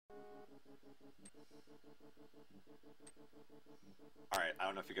Alright, I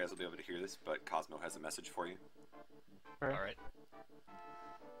don't know if you guys will be able to hear this, but Cosmo has a message for you. Alright.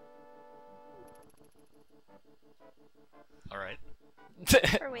 Alright.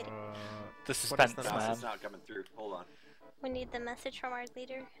 We're waiting. The suspense, No, man. it's not coming through. Hold on. We need the message from our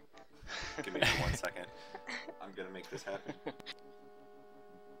leader. Give me 1 second. I'm gonna make this happen.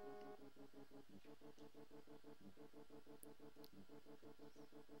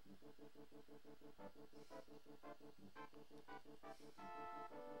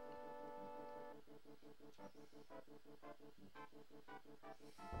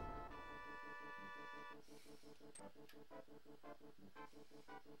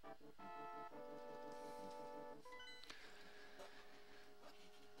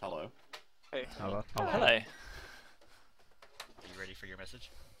 Hello. Hey. Hello. Oh, hello. Are you ready for your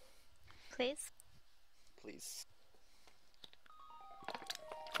message? Please. Please.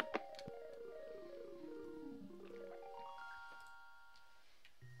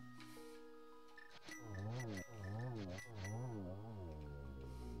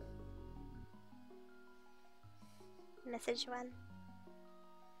 Message 1.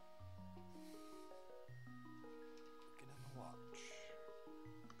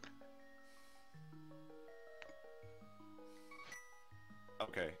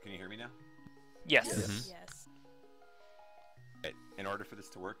 Okay, can you hear me now? Yes. Yes. Okay, in order for this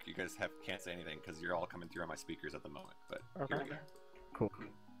to work, you guys can't say anything because you're all coming through on my speakers at the moment. But here we go. Cool.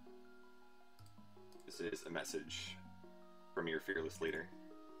 This is a message from your fearless leader.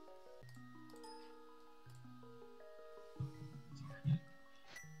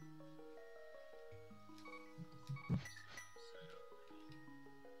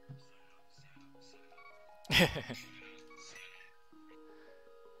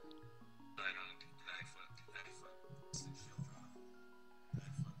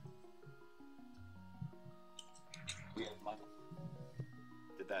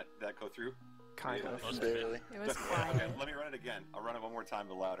 Did that go through? Kind Yeah. of. Barely. It was Okay, quiet. let me run it again. I'll run it one more time,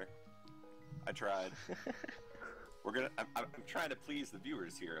 but louder. I tried. I'm trying to please the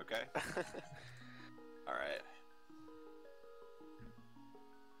viewers here, okay? All right.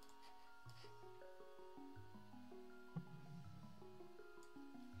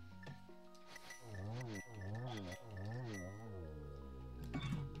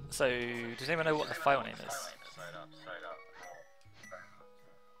 So, does anyone know what the file name is?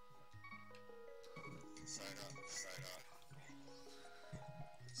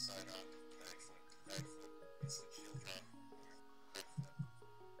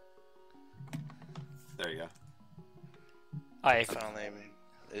 There you go. I. File name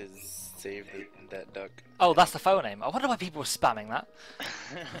is Save That Duck. Oh, that's the file name. I wonder why people were spamming that.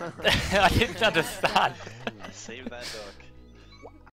 I didn't understand. Save That Duck.